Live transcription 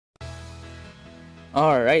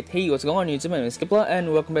Alright, hey, what's going on YouTube? My name is Skiplah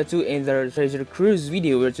and welcome back to another treasure cruise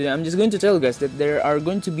video where today I'm just going to tell you guys that there are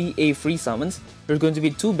going to be a free summons. There's going to be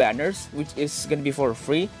 2 banners which is going to be for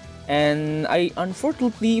free, and I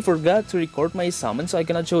unfortunately forgot to record my summon so I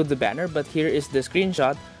cannot show the banner, but here is the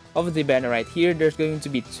screenshot of the banner right here. There's going to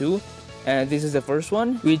be 2, and this is the first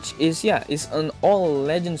one, which is is an all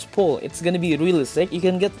legends pull. It's gonna be really sick. You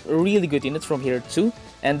can get really good units from here too.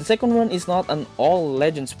 And the second one is not an all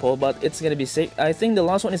legends pull, but it's gonna be sick. I think the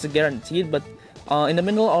last one is a guaranteed, but in the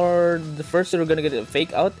middle or the first you're gonna get a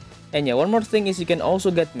fake out. And yeah, one more thing is you can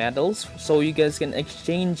also get medals, so you guys can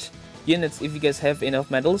exchange units if you guys have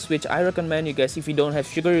enough medals, which I recommend you guys. If you don't have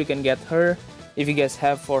sugar, you can get her. If you guys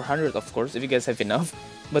have 400, of course, if you guys have enough.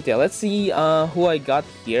 But yeah, let's see who I got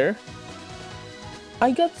here. I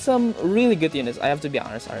got some really good units, I have to be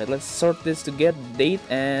honest. Alright, let's sort this to get date,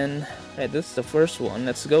 and alright, this is the first one.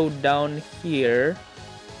 Let's go down here.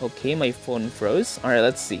 Okay, my phone froze. Alright,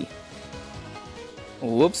 let's see.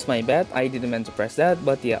 Whoops, my bad, I didn't meant to press that,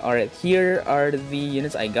 but yeah, alright, here are the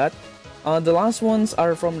units I got. The last ones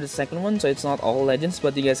are from the second one, so it's not all legends,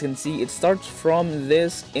 but you guys can see it starts from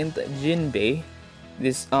this Int Jinbei.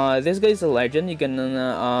 This guy is a legend. You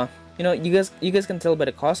can you know, you guys can tell by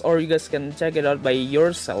the cost, or you guys can check it out by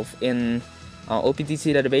yourself in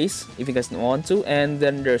Optc database if you guys want to. And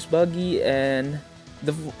then there's Buggy, and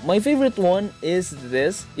my favorite one is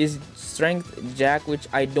Strength Jack, which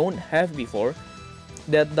I don't have before.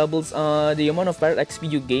 That doubles the amount of pirate XP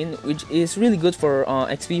you gain, which is really good for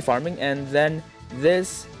XP farming. And then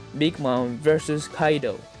this Big Mom versus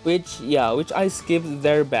Kaido, which I skipped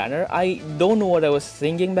their banner. I don't know what I was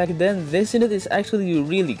thinking back then. This unit is actually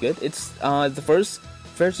really good. It's the first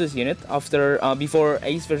versus unit after before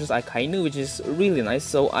Ace versus Akainu, which is really nice.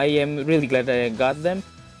 So I am really glad that I got them.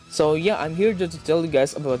 So yeah, I'm here just to tell you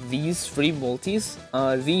guys about these free multis,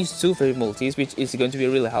 these 2 free multis, which is going to be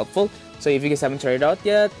really helpful. So if you guys haven't tried it out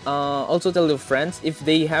yet, also tell your friends if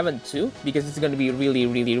they haven't too, because it's going to be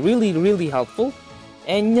really helpful.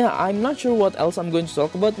 And yeah, I'm not sure what else I'm going to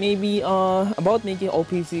talk about. Maybe about making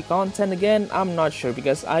OPC content again. I'm not sure,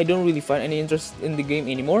 because I don't really find any interest in the game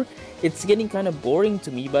anymore. It's getting kind of boring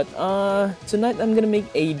to me. But tonight I'm gonna make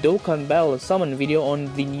a Dokkan Battle Summon video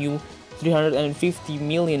on the new 350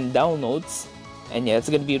 million downloads. And yeah, it's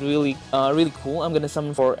gonna be really cool. I'm gonna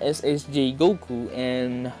summon for SSJ Goku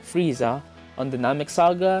and Frieza on the Namek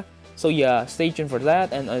Saga. So yeah, stay tuned for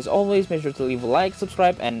that, and as always, make sure to leave a like,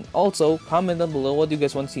 subscribe, and also comment down below what you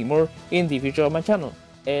guys want to see more in the future of my channel.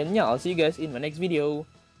 And yeah, I'll see you guys in my next video.